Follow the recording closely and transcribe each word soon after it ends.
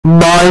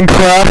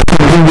Minecraft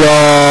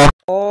VR.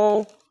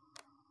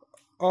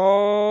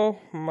 Oh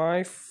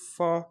my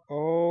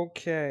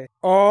okay.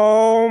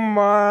 Oh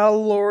my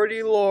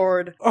lordy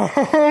lord.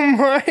 Oh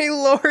my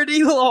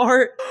lordy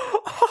lord.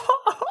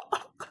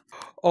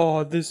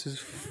 Oh, this is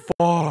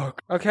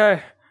fucked.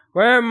 Okay,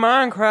 we're in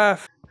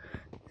Minecraft.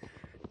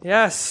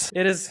 Yes,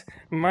 it is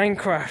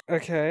Minecraft.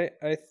 Okay,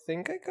 I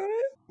think I got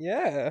it?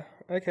 Yeah.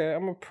 Okay,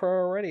 I'm a pro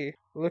already.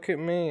 Look at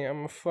me,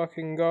 I'm a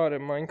fucking god at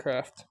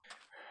Minecraft.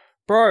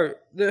 Bro,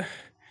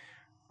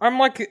 I'm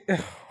like...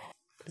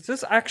 Is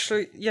this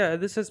actually... Yeah,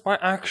 this is my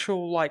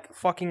actual, like,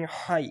 fucking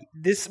height.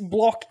 This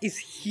block is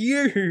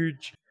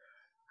huge!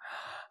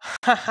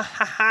 Ha ha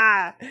ha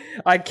ha!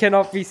 I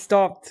cannot be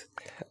stopped.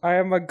 I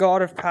am a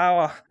god of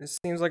power. This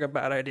seems like a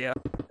bad idea.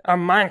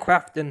 I'm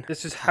Minecrafting.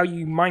 This is how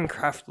you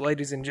Minecraft,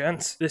 ladies and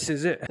gents. This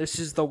is it. This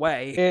is the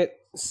way. It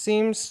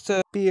seems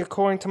to be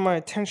according to my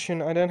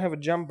attention. I don't have a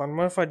jump button.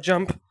 What if I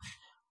jump?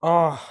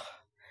 Oh,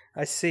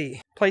 I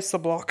see. Place the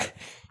block.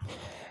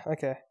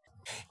 Okay.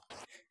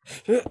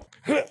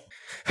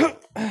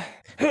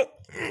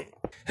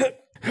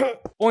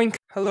 Oink.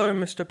 Hello,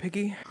 Mr.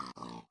 Piggy.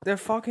 They're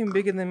fucking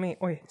bigger than me.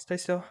 Oi, stay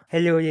still.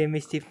 Hello, yeah,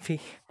 Mr.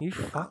 Piggy. You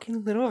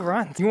fucking little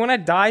runt. You wanna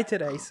die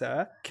today,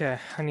 sir? Okay,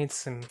 I need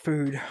some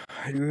food.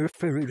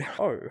 Food.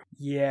 Oh,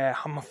 yeah,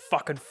 I'm a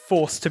fucking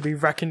force to be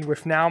reckoned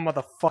with now,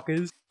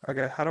 motherfuckers.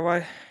 Okay, how do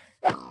I...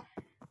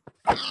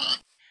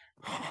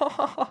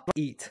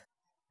 Eat.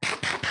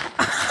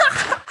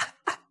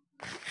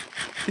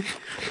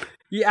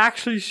 You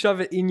actually shove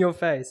it in your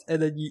face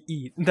and then you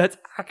eat. That's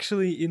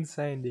actually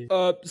insane, dude.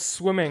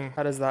 Swimming.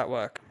 How does that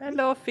work?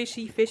 Hello,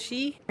 fishy,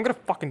 fishy. I'm gonna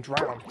fucking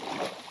drown.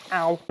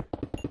 Ow.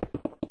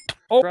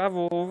 Oh,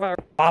 gravel,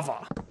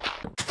 lava.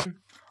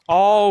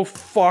 Oh,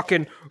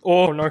 fucking.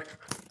 Oh, no.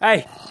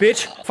 Hey,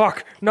 bitch.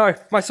 Fuck. No,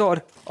 my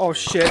sword. Oh,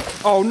 shit.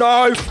 Oh,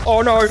 no.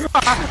 Oh, no.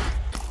 Ah.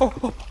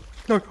 Oh,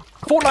 no.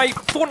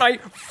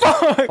 Fortnite.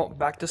 Fuck. Oh,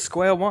 back to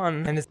square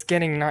one. And it's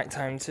getting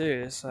nighttime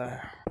too, so...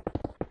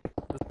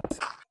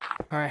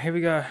 Alright, here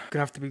we go.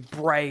 Gonna have to be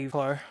brave.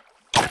 Hello.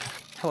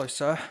 Hello,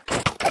 sir.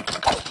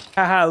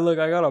 Haha, look,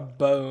 I got a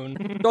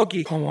bone.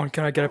 Doggy. Come on,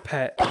 can I get a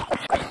pet?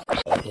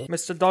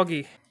 Mr.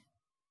 Doggy.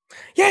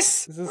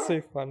 Yes! This is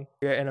so fun.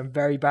 We're in a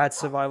very bad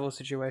survival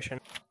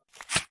situation.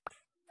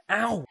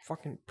 Ow!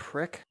 Fucking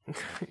prick.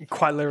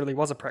 Quite literally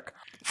was a prick.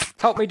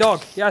 Help me,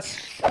 dog. Yes.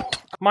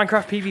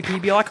 Minecraft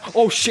PvP be like,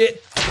 oh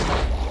shit!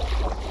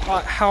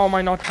 How am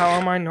I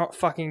not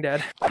fucking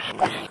dead?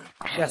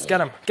 Yes,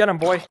 get him,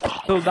 boy.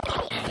 Build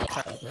that.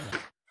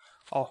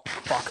 Oh,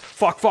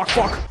 fuck.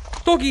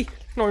 Doggy!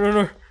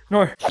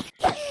 No.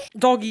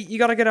 Doggy, you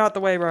gotta get out the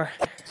way, bro.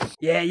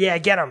 Yeah,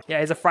 get him. Yeah,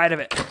 he's afraid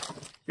of it.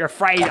 You're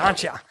afraid,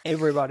 aren't you?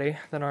 Everybody,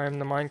 that I am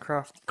the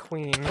Minecraft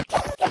queen.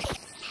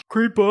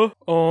 Creeper.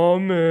 Oh,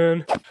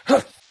 man.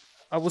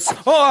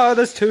 Oh,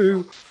 there's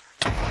two.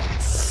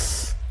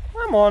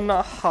 I'm on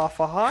half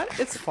a heart.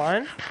 It's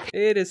fine.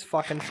 It is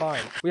fucking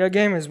fine. We are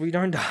gamers. We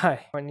don't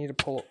die. I need to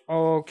pull.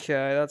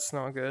 Okay, that's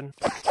not good.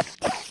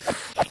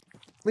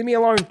 Leave me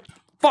alone.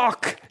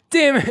 Fuck!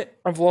 Damn it!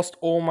 I've lost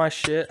all my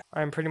shit.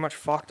 I'm pretty much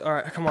fucked.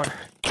 Alright, come on.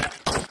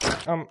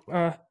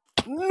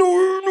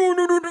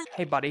 No.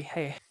 Hey, buddy.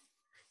 Hey.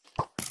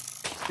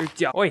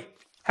 Oi,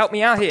 help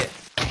me out here.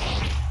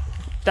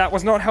 That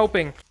was not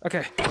helping.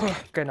 Okay.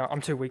 Okay, no, I'm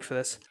too weak for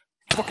this.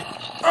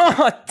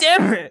 Oh,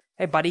 damn it!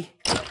 Hey, buddy.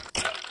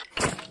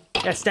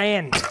 Yeah, stay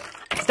in.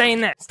 Stay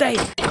in there. Stay.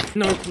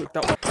 No,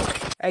 that one.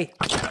 Hey,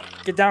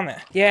 get down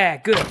there. Yeah,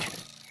 good.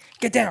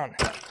 Get down.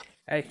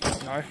 Hey,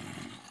 no.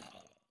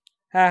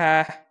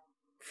 Haha.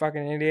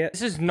 Fucking idiot.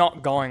 This is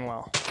not going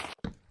well.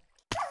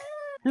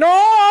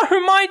 No!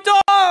 My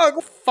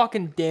dog!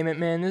 Fucking damn it,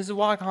 man. This is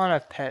why I can't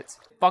have pets.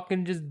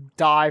 Fucking just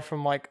die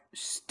from, like,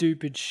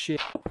 stupid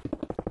shit.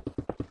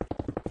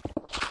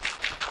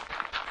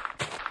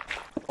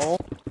 Oh.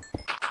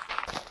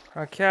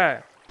 Okay.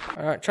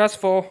 Alright,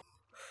 trustful.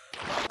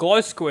 Glow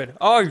squid.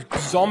 Oh,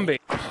 zombie.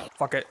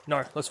 Fuck it.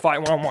 No, let's fight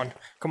one-on-one.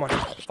 Come on.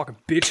 Fucking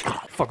bitch.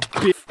 Fucking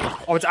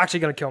bitch. Oh, it's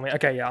actually gonna kill me.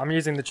 Okay, yeah, I'm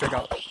using the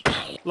trigger.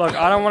 Look,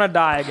 I don't want to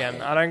die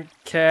again. I don't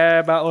care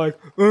about, like,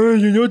 oh,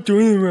 you're not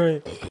doing it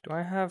right. Do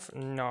I have...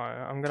 No,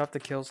 I'm gonna have to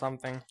kill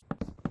something.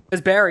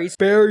 There's berries.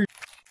 Berries.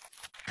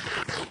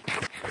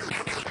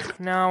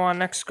 Now, our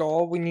next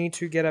goal, we need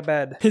to get a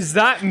bed. Is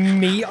that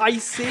me I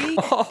see?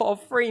 Oh,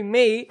 free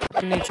me.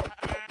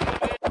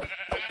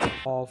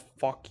 Oh,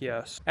 fuck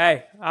yes.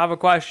 Hey, I have a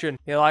question.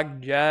 You like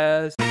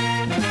jazz?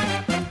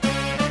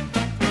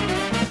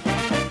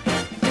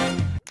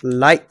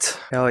 Light.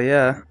 Hell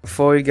yeah.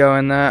 Before we go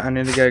in there, I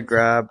need to go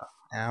grab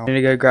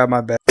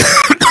my bed.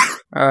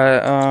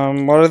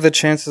 Alright, what are the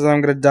chances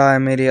I'm gonna die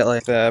immediately?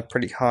 They're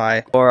pretty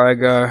high. Before I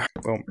go,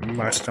 well,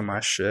 most of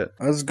my shit.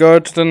 Let's go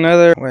to the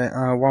nether. Wait,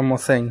 one more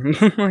thing.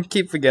 I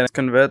keep forgetting.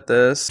 Convert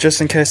this, just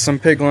in case some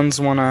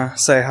piglins wanna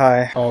say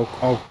hi.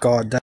 Oh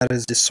god, that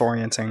is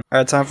disorienting.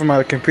 Alright, time for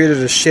my computer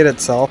to shit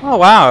itself. Oh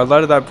wow, I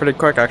loaded that pretty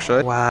quick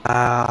actually.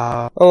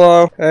 Wow.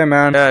 Hello. Hey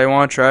man. Yeah, you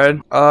wanna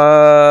trade?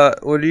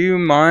 Would you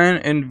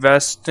mind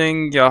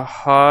investing your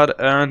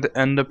hard-earned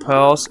ender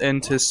pearls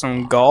into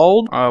some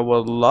gold? I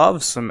would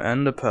love some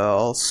ender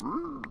pearls.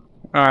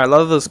 Alright,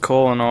 love is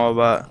cool and all,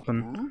 but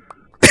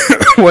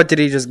what did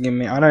he just give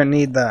me? I don't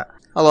need that.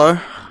 Hello,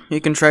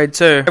 you can trade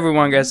too.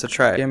 Everyone gets a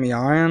trade. Give me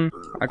iron.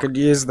 I could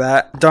use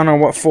that. Don't know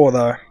what for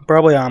though.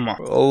 Probably armor.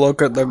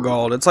 Look at the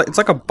gold. It's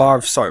like a bar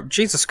of soap.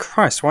 Jesus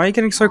Christ, why are you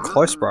getting so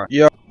close, bro?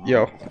 Yo.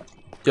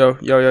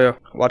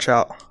 Watch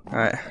out.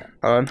 Alright,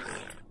 hold on.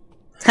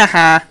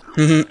 Haha.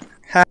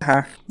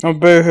 Haha. Oh,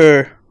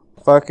 boo-hoo.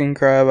 Fucking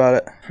cry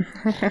about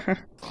it.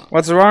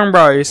 What's wrong,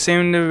 bro? You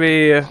seem to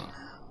be a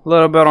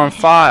little bit on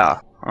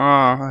fire.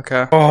 Oh,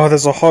 okay. Oh,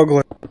 there's a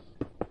hoglet.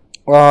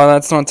 Wow,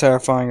 that's not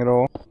terrifying at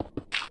all.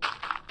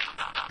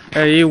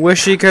 Hey, you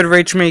wish you could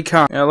reach me,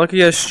 cunt. Yeah, look at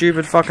your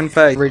stupid fucking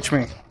face. Reach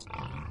me.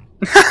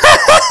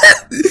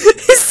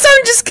 His son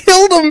just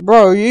killed him!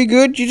 Bro, you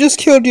good? You just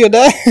killed your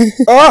dad.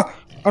 Oh!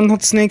 I'm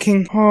not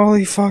sneaking.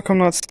 Holy fuck, I'm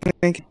not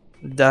sneaking.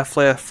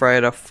 Definitely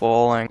afraid of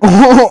falling.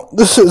 Oh,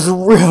 this is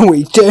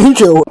really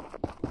dangerous.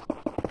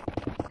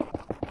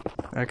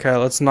 Okay,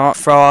 let's not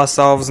throw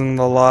ourselves in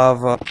the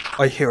lava.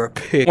 I hear a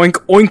pig.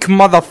 Oink oink,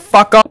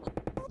 motherfucker!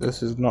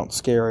 This is not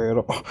scary at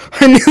all.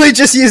 I nearly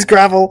just used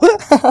gravel.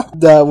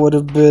 That would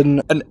have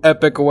been an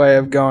epic way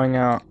of going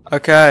out.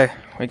 Okay,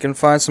 we can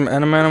find some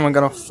endermen and we're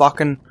gonna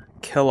fucking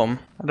kill them.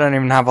 I don't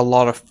even have a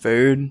lot of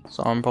food,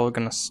 so I'm probably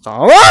gonna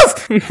starve.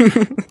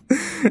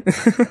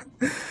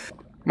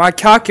 My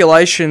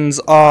calculations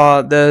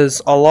are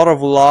there's a lot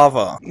of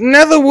lava.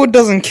 Netherwood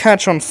doesn't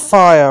catch on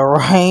fire,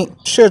 right?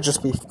 Should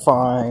just be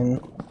fine.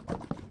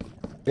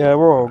 Yeah,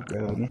 we're all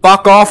good.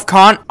 Fuck off,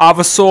 cunt. I have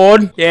a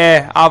sword.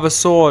 Yeah, I have a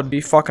sword. Be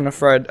fucking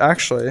afraid,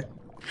 actually.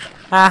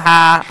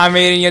 Haha, I'm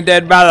eating your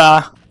dead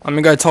brother. Let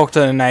me go talk to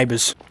the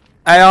neighbors.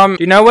 Hey, do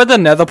you know where the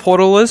nether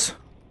portal is?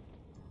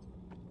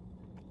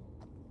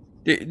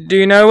 Do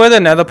you know where the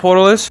nether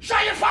portal is?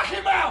 Shut your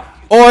fucking mouth!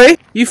 Oi,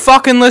 you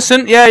fucking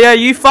listen. Yeah,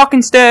 you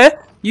fucking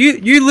stare.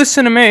 You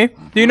listen to me.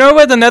 Do you know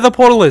where the nether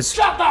portal is?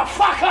 Shut the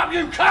fuck up,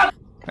 you cunt!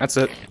 That's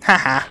it.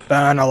 Haha.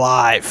 Burn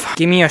alive.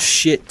 Give me a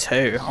shit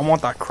too. I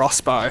want that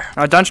crossbow.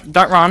 No, don't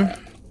run.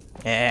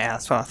 Yeah,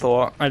 that's what I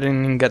thought. I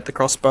didn't even get the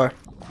crossbow.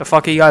 The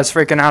fuck are you guys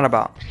freaking out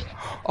about?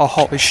 Oh,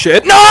 holy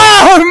shit. No!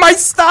 My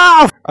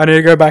stuff! I need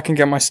to go back and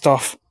get my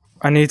stuff.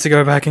 I need to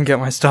go back and get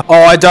my stuff. Oh,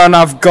 I don't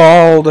have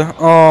gold.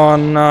 Oh,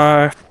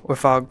 no.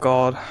 Without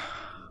gold.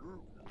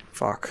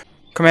 Fuck.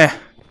 Come here.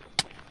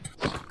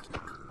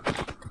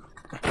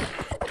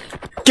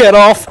 Get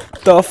off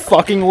the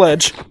fucking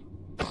ledge.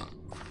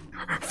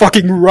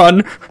 Fucking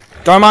run.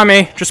 Don't mind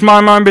me. Just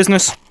mind my own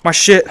business. My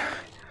shit.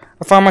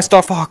 I found my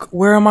stuff. Fuck.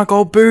 Where are my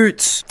gold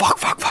boots?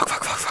 Fuck.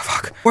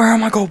 Where are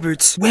my gold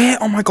boots?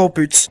 Where are my gold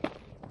boots?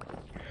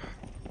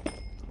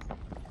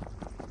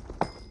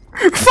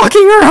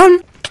 Fucking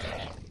run.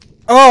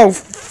 Oh,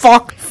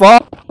 fuck.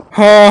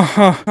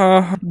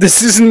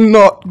 This is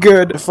not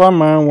good. If I'm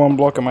my own one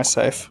block, am I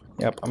safe?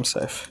 Yep, I'm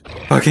safe.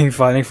 Fucking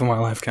fighting for my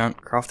life count.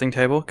 Crafting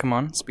table, come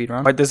on,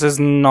 speedrun. Wait, this is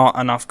not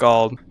enough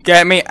gold.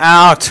 Get me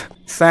out!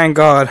 Thank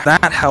God.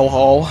 That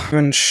hellhole.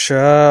 I'm not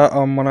sure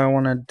on what I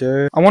want to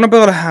do. I want to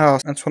build a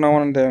house. That's what I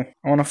want to do.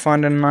 I want to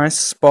find a nice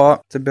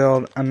spot to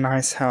build a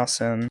nice house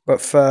in. But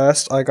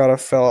first, I gotta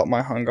fill up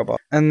my hunger bar.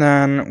 And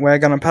then we're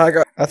gonna pack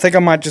up. I think I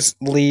might just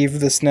leave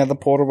this nether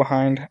portal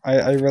behind.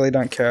 I really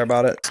don't care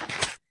about it.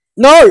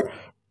 No!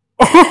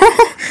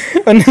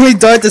 I nearly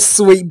died to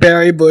sweet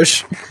berry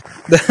bush.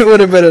 That would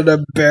have been an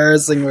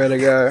embarrassing way to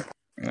go.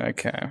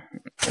 Okay.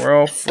 We're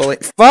all fully—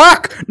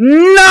 Fuck!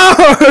 No!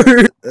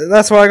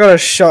 That's why I gotta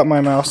shut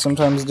my mouth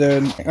sometimes,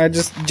 dude. I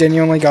just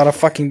genuinely gotta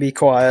fucking be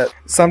quiet.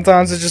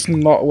 Sometimes it's just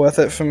not worth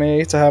it for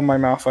me to have my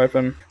mouth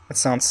open. That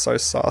sounds so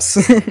sus.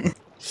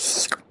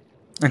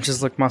 I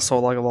just lick my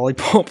soul like a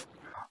lollipop.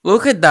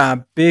 Look at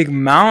that big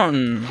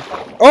mountain.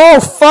 Oh,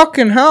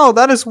 fucking hell,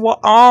 that is what—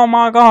 Oh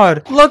my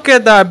god. Look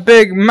at that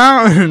big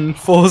mountain.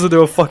 Falls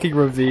into a fucking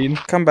ravine.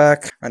 Come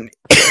back. I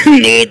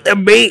need the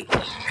beat.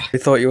 You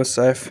thought you were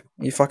safe.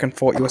 You fucking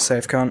thought you were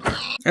safe, cunt.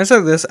 Instead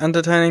of this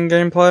entertaining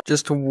gameplay,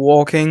 just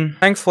walking.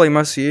 Thankfully,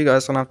 most of you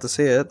guys don't have to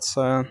see it,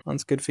 so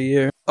that's good for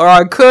you. Or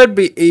I could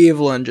be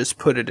evil and just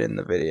put it in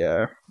the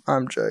video.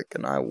 I'm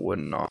joking, I would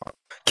not.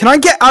 Can I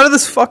get out of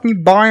this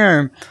fucking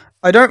biome?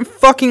 I don't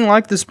fucking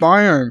like this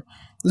biome.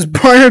 This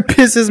biome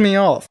pisses me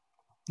off.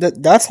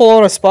 That's a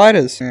lot of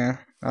spiders. Yeah,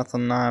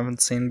 nothing I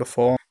haven't seen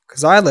before.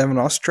 Because I live in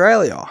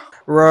Australia.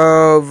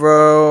 Row,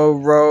 row,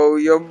 row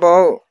your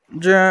boat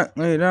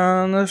gently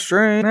down the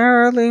stream.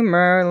 Merrily,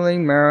 merrily,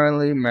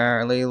 merrily,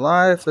 merrily,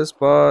 life is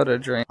but a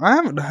dream. I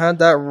haven't heard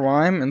that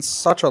rhyme in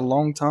such a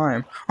long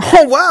time.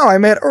 Oh wow, I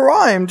made a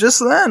rhyme just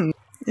then.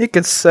 You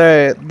could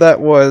say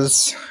that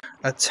was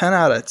A 10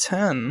 out of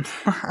 10.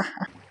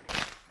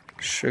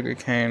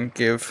 Sugarcane,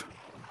 give.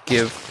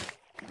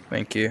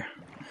 Thank you.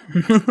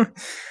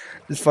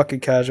 Just fucking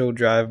casual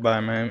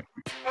drive-by, man.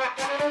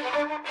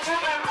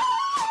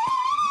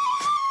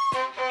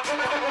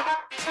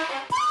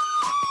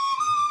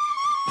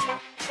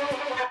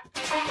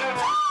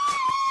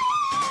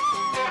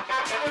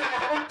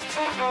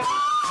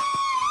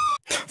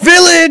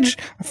 Village!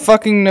 I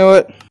fucking knew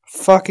it.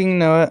 Fucking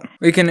knew it.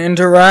 We can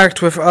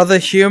interact with other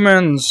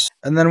humans.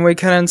 And then we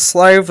can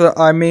enslave them.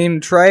 I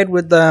mean, trade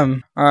with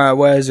them. Alright,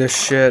 where's this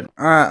shit?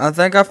 Alright, I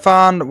think I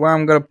found where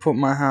I'm gonna put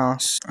my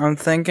house. I'm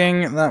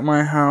thinking that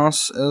my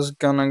house is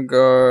gonna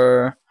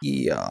go...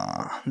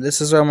 Yeah.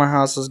 This is where my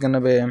house is gonna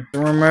be.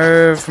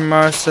 Remove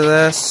most of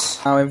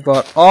this. Now we've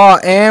got... Oh,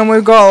 and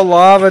we've got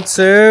lava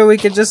too. We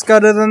could just go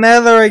to the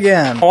nether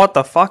again. Oh, what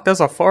the fuck? There's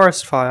a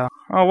forest fire.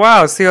 Oh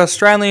wow, it's the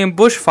Australian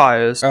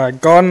bushfires.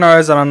 God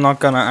knows that I'm not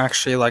gonna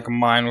actually like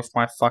mine with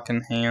my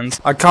fucking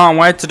hands. I can't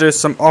wait to do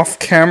some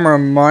off-camera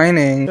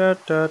mining.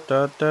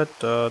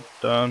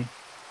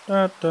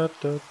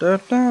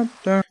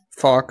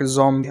 Fuck,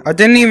 zombie. I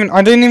didn't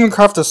even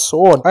craft a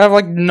sword. I have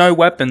like no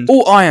weapons.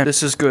 Oh, iron.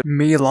 This is good.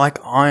 Me like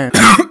iron.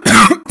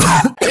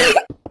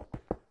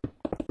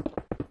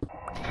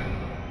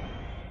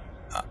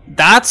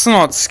 That's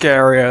not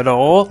scary at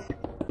all.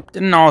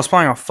 Didn't know I was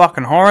playing a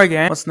fucking horror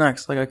game. What's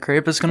next? Like a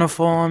creeper's gonna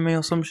fall on me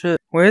or some shit?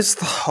 Where's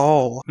the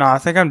hole? Nah, I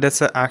think I'm dead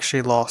set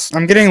actually lost.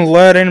 I'm getting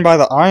lured in by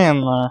the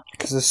iron though.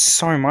 Because there's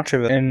so much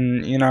of it.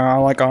 And, you know, I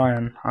like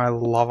iron. I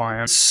love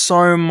iron.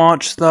 So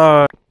much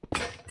though.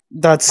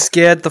 That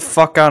scared the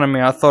fuck out of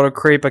me. I thought a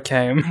creeper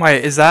came.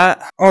 Wait, is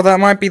that? Oh, that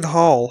might be the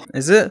hole.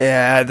 Is it?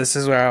 Yeah, this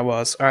is where I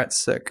was. Alright,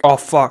 sick. Oh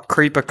fuck,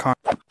 creeper can't.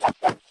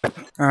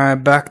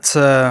 Alright, back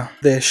to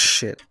this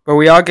shit. But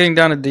we are getting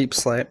down to deep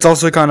slate. It's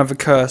also kind of a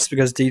curse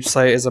because deep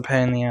slate is a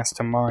pain in the ass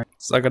to mine.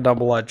 It's like a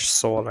double-edged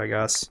sword, I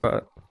guess.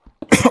 But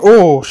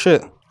oh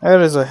shit.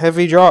 That is a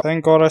heavy drop.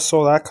 Thank God I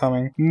saw that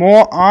coming.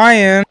 More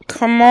iron?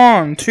 Come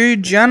on, too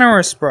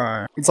generous,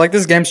 bro. It's like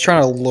this game's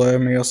trying to lure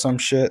me or some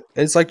shit.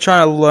 It's like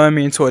trying to lure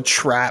me into a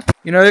trap.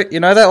 You know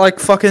that like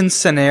fucking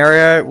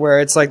scenario where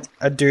it's like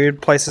a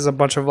dude places a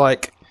bunch of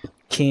like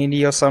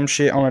candy or some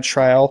shit on a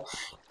trail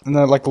and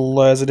then like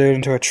lures a dude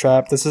into a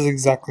trap? This is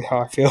exactly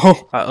how I feel.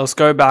 Alright, let's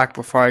go back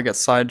before I get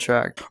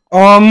sidetracked.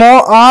 Oh,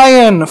 more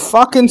iron!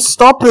 Fucking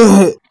stop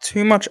it!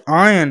 Too much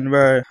iron,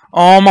 bro.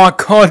 Oh my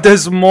god,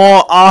 there's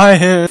more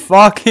iron!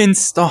 Fucking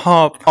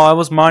stop! Oh, I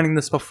was mining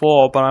this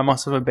before, but I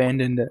must have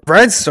abandoned it.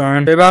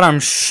 Redstone? Too bad I'm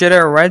shit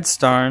at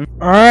redstone.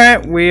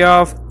 Alright, we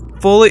are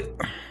fully...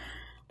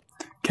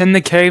 Can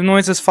the cave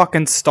noises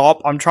fucking stop?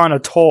 I'm trying to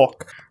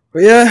talk.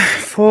 But yeah,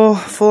 full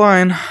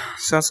iron.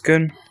 Sounds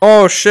good.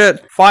 Oh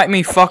shit. Fight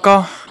me,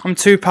 fucker. I'm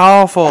too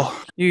powerful.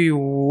 You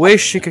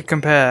wish you could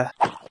compare.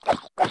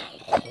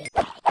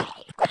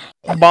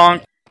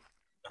 Bonk.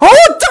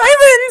 Oh,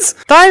 diamonds!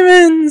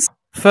 Diamonds!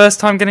 First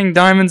time getting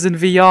diamonds in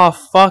VR.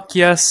 Fuck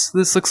yes.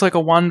 This looks like a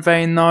one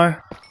vein though.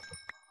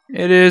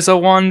 It is a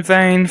one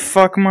vein.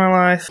 Fuck my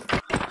life.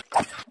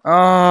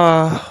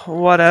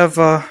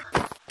 Whatever.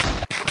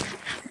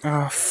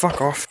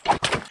 Fuck off.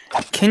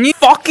 Can you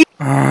fucking...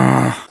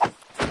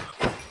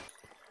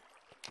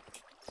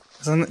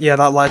 Yeah,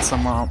 that lights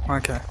them up.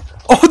 Okay.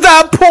 Oh,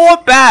 that poor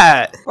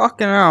bat!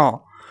 Fucking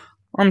hell.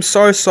 I'm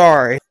so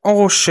sorry.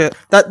 Oh shit.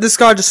 This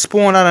guy just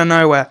spawned out of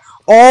nowhere.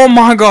 Oh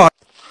my god.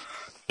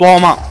 Blow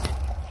him up.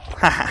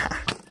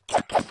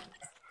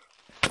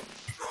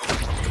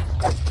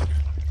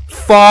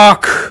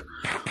 Fuck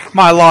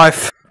my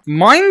life.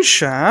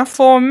 Mineshaft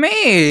for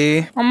me?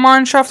 A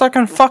mineshaft I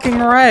can fucking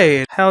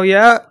raid. Hell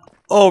yeah.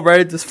 Oh,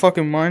 raid this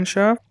fucking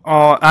mineshaft?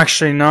 Oh,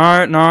 actually,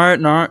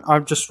 no.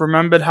 I've just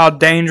remembered how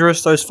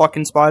dangerous those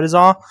fucking spiders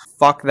are.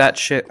 Fuck that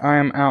shit. I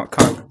am out,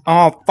 cunt.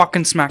 Oh,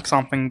 fucking smack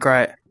something.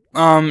 Great.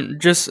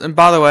 Just,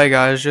 by the way,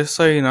 guys, just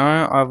so you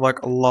know, I've,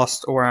 like,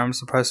 lost where I'm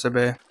supposed to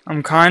be.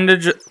 I'm kinda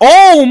just...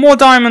 Oh, more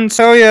diamonds!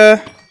 Hell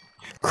yeah.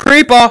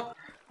 Creeper!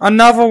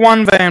 Another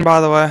one vein,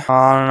 by the way. Oh,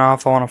 I don't know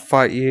if I want to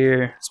fight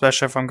you,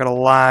 especially if I'm gonna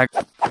lag.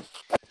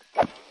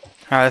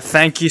 Alright,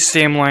 thank you,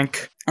 Steam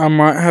Link. I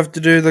might have to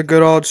do the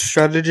good old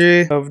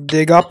strategy of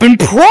dig up and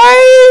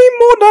pray!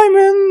 More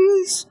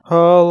diamonds!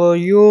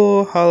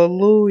 Hallelujah.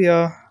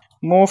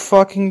 More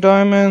fucking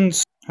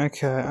diamonds.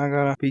 Okay, I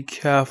gotta be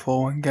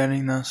careful when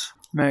getting this.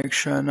 Make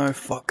sure no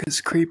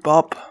fuckers creep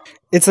up.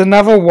 It's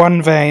another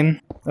one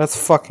vein.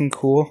 That's fucking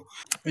cool.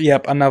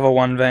 Yep, another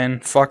one vein.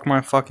 Fuck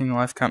my fucking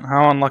life, cunt.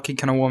 How unlucky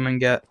can a woman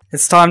get?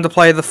 It's time to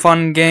play the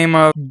fun game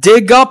of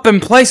dig up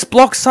and place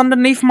blocks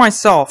underneath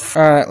myself.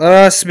 Alright,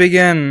 let us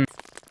begin.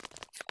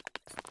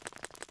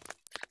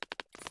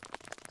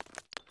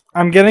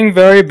 I'm getting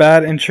very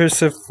bad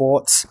intrusive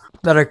thoughts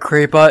that a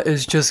creeper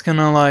is just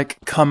gonna like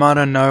come out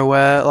of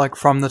nowhere, like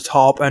from the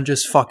top and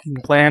just fucking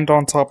land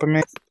on top of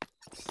me.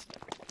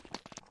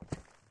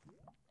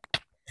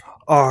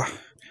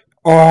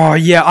 Oh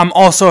yeah, I'm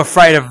also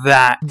afraid of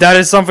that. That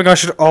is something I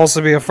should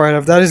also be afraid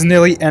of. That has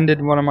nearly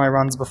ended one of my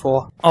runs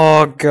before.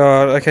 Oh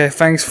god, okay,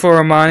 thanks for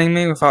reminding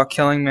me without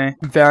killing me.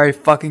 Very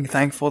fucking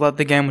thankful that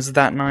the game was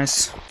that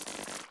nice.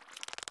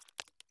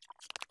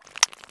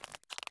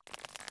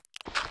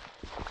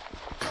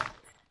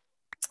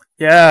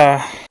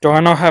 Yeah. Do I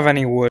not have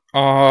any wood?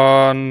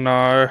 Oh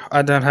no,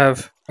 I don't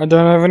have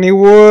any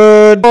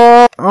wood.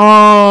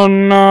 Oh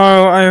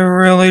no, I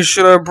really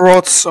should have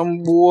brought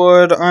some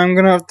wood. I'm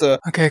gonna have to.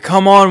 Okay,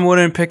 come on,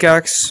 wooden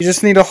pickaxe. You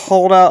just need to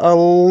hold out a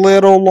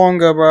little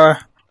longer, bro.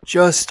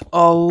 Just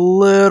a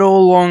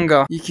little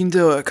longer. You can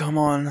do it, come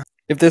on.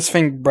 If this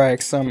thing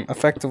breaks, I'm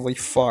effectively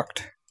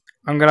fucked.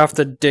 I'm gonna have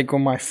to dig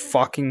with my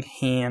fucking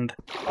hand.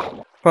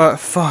 But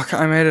fuck,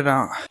 I made it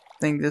out.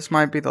 I think this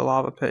might be the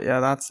lava pit.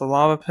 Yeah, that's the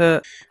lava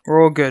pit.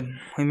 We're all good.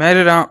 We made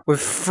it out with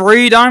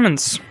 3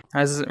 diamonds.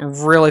 That's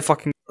really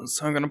fucking good.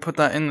 So I'm gonna put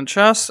that in the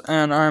chest,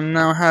 and I'm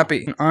now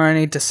happy. I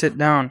need to sit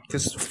down,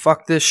 because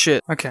fuck this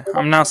shit. Okay,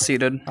 I'm now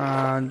seated.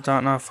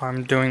 Don't know if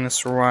I'm doing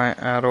this right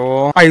at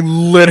all. I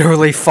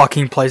literally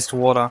fucking placed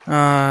water.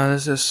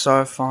 This is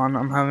so fun.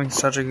 I'm having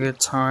such a good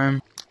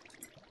time.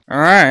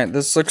 Alright,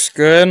 this looks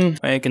good.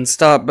 We can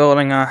start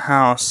building our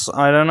house.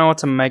 I don't know what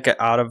to make it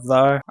out of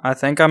though. I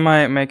think I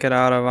might make it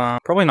out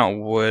of, probably not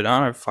wood. I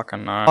don't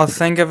fucking know. I'll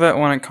think of it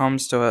when it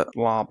comes to it.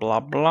 Blah,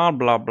 blah, blah,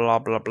 blah, blah,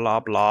 blah, blah,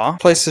 blah.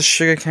 Place the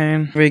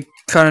sugarcane. We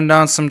cutting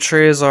down some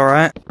trees,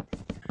 alright?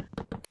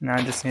 Now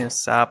I just need a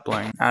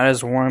sapling. That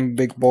is one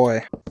big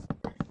boy.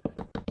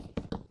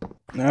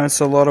 That's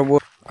a lot of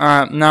wood.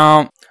 Alright,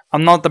 now,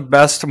 I'm not the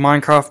best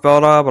Minecraft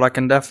builder, but I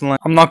can definitely...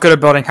 I'm not good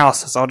at building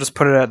houses, I'll just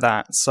put it at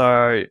that.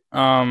 So,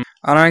 I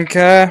don't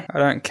care. I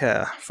don't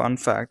care. Fun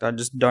fact, I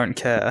just don't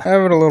care.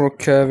 Have it a little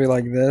curvy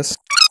like this.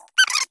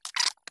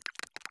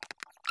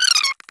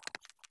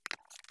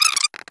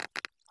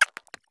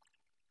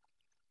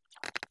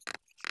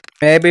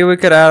 Maybe we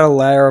could add a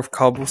layer of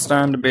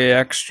cobblestone to be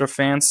extra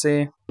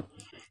fancy.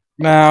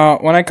 Now,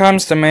 when it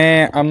comes to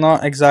me, I'm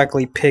not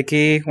exactly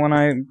picky when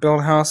I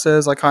build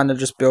houses. I kind of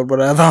just build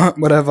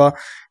whatever.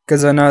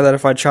 Because I know that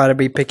if I try to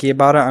be picky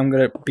about it, I'm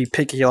gonna be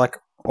picky like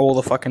all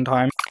the fucking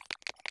time.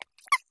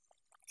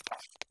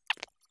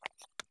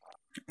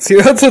 See,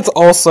 that's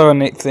also a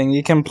neat thing.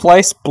 You can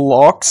place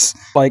blocks,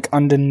 like,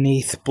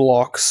 underneath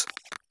blocks.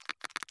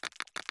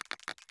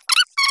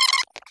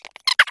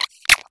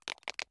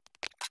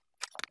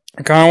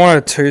 I kinda want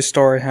a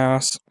 2-story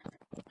house.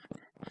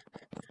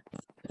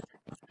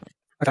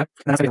 Okay, then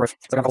that's gonna be a roof.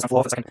 So I'm gonna call some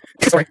floor for a second.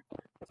 2-story.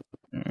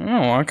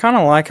 Oh, I kind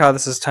of like how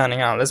this is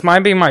turning out. This might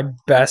be my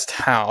best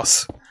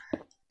house.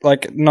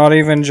 Like, not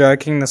even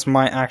joking, this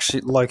might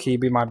actually, low-key,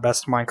 be my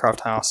best Minecraft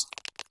house.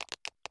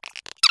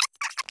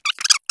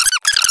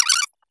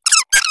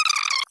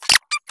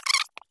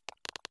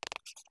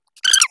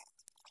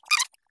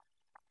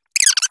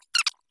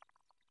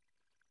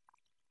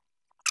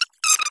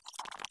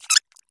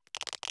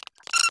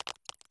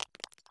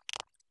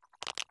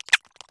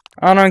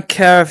 I don't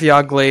care if you're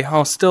ugly,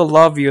 I'll still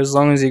love you as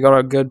long as you got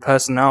a good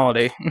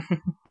personality.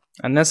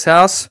 And this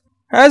house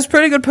has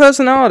pretty good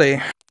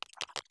personality.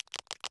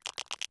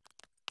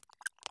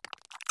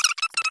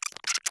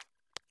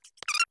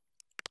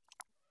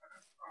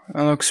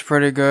 That looks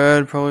pretty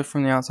good. Probably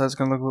from the outside it's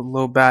gonna look a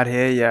little bad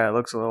here. Yeah, it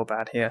looks a little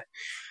bad here.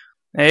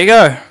 There you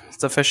go.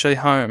 It's officially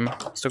home.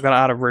 Still gotta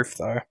add a roof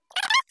though.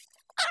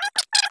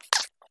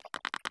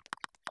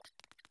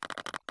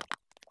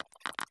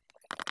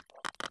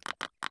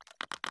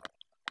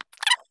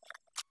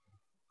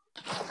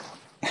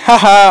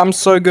 Haha, I'm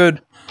so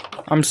good.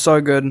 I'm so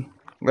good.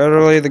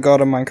 Literally the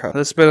god of Minecraft.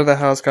 This bit of the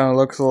house kind of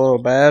looks a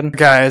little bad.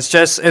 Okay,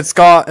 it's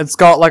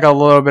got like a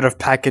little bit of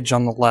package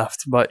on the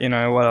left, but you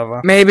know,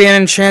 whatever. Maybe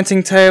an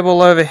enchanting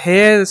table over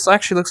here. This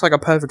actually looks like a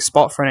perfect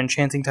spot for an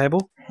enchanting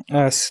table.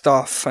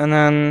 Stuff. And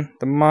then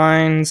the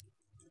mines.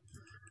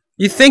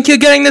 You think you're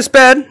getting this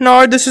bed?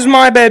 No, this is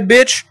my bed,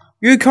 bitch.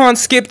 You can't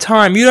skip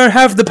time. You don't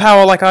have the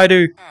power like I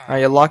do. Oh,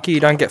 you're lucky you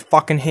don't get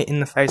fucking hit in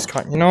the face,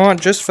 cunt. You know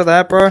what? Just for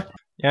that, bro.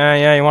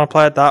 Yeah, you want to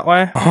play it that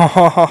way?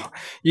 Oh,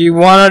 you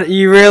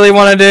really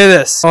want to do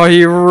this? Oh,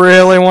 you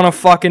really want to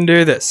fucking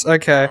do this?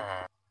 Okay.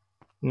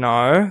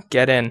 No,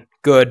 get in.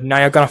 Good. Now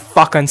you're gonna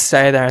fucking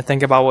stay there and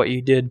think about what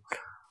you did.